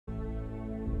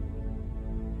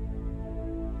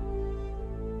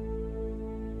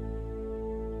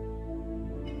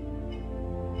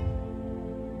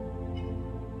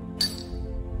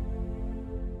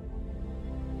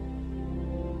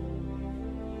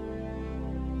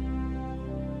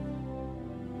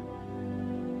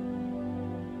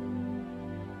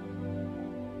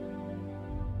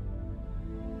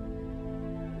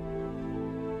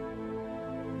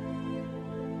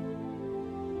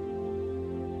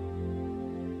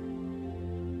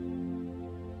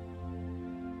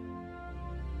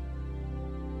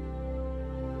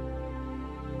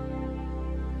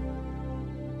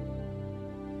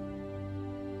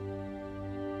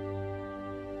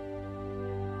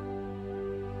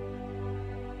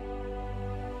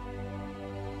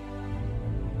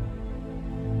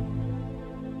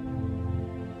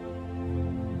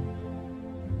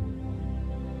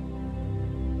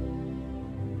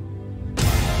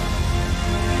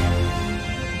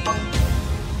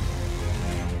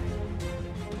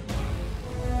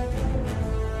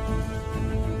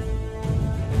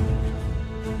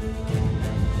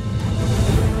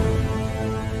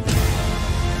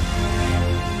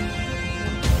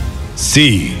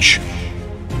Siege.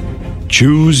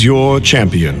 Choose your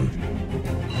champion.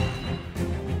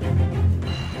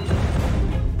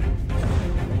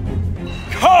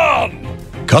 Come!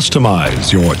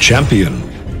 Customize your champion.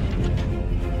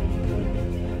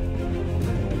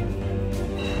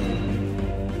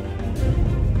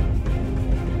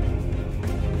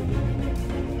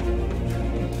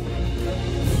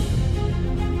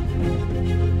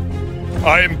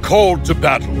 I am called to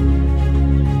battle.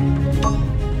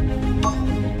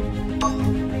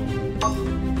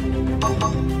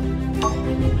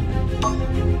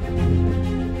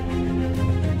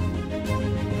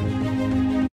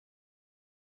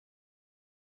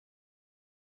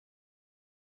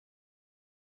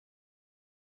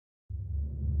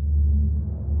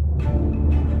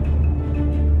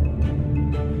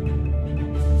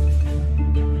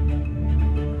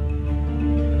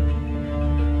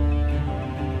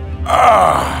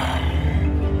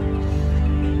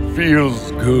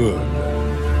 Feels good.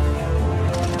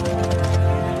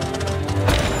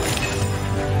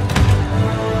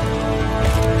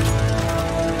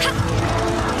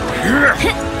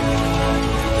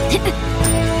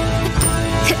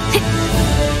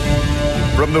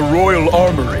 From the Royal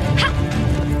Armory.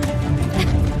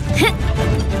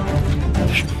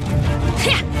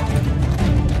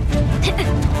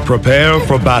 Prepare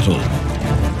for battle.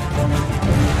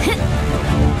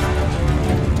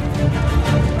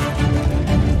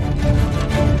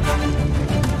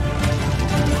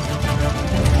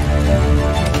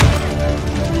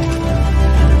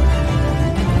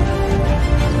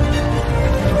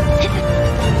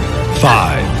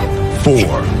 Five, 4,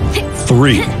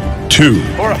 3, 2,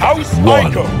 For House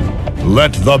 1. Ico.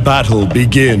 Let the battle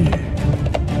begin.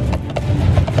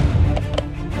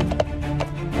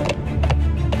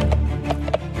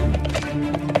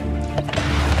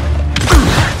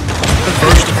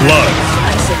 First blood.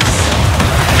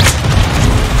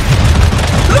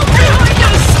 Look behind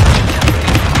us!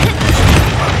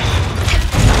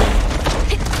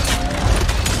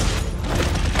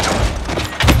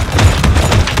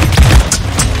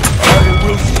 I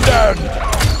will stand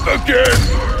again.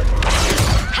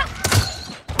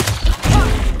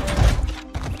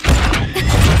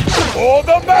 For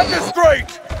the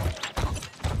magistrate!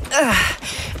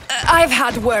 I've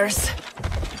had worse.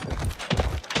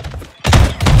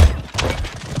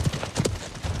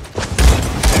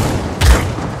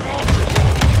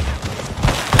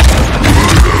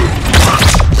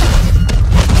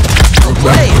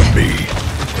 Remember me.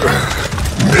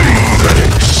 Many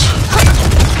thanks.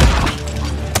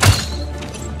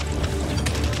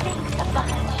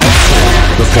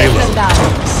 The payload.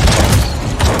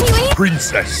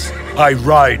 Princess, I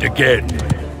ride again.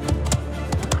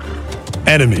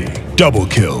 Enemy double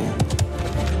kill.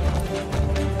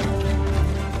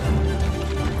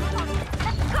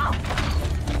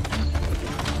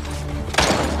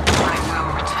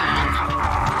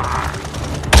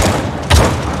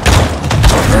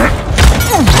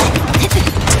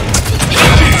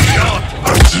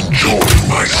 I was enjoying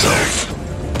myself.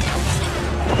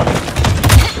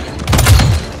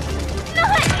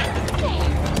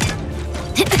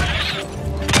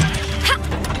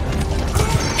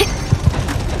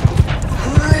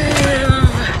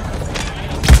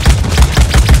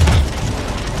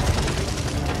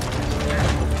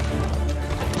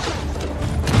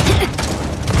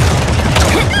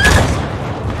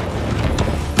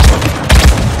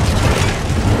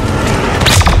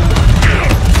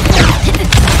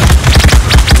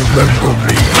 Remember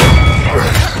me.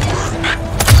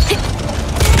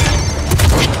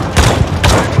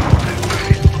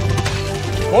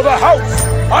 For the house,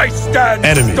 I stand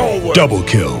Enemy stalwart. double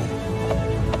kill.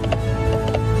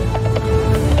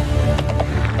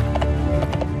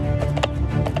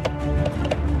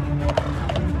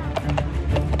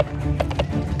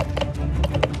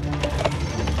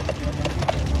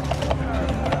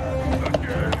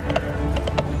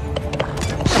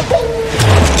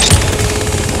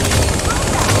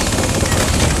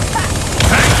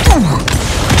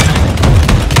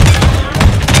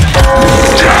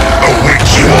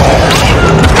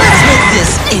 Let's make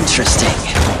this interesting.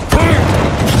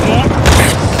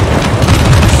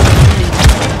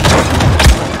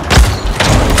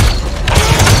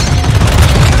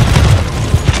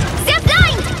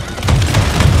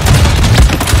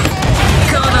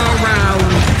 Gone around.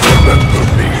 Remember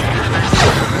me.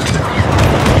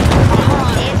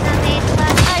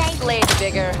 Blade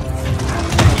bigger.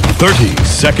 30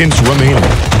 seconds remaining.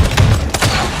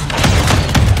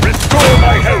 Restore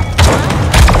my health.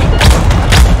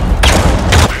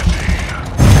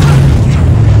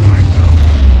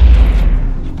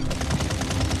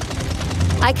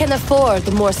 I can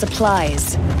afford more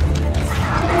supplies.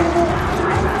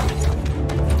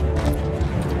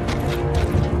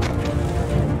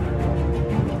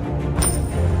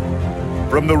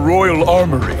 From the Royal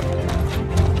Armory.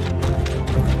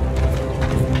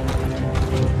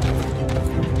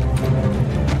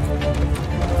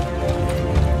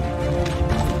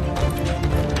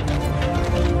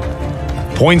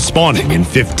 Point spawning in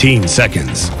 15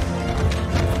 seconds.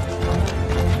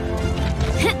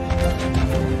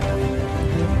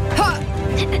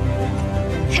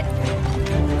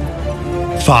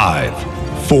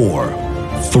 5,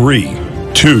 4, 3,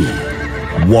 2,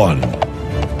 1.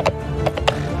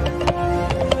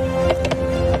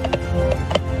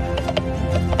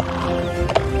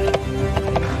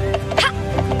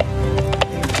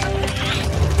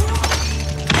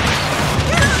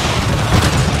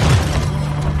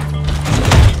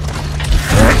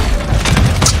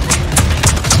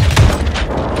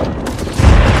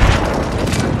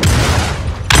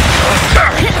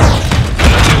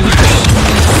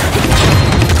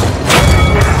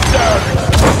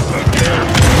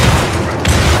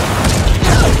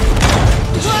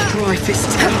 Life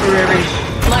is temporary.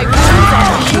 My wounds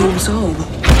are healed. Kills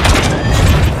all.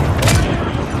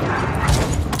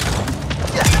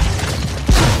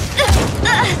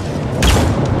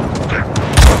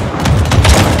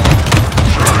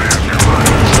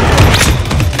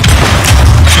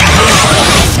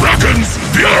 Dragons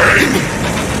behind!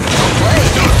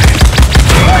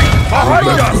 Behind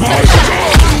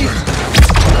us!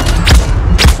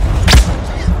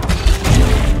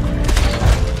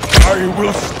 I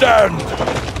will stand.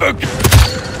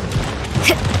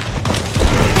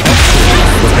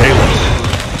 Payload.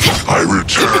 I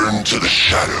return to the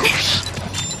shadows.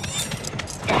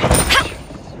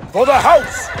 For the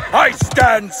house, I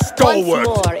stand stalwart.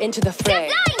 Once more into the fray.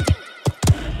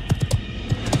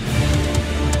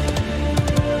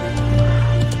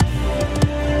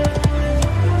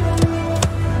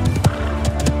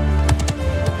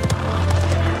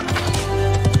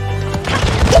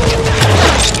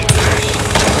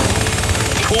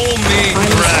 Call me I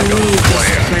must leave this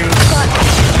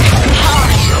place.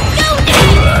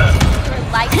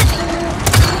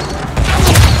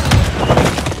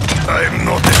 I'm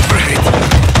not afraid.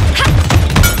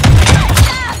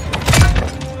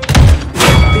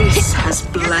 This has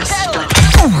blessed us.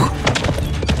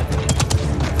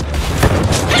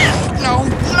 No,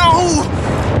 no!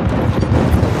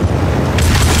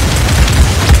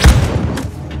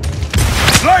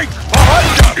 Flank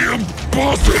behind us!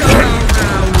 Impossible!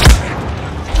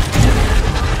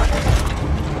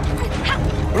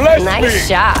 Bless Nice me!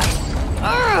 shot.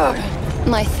 Urgh.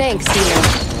 My thanks,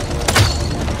 Hero.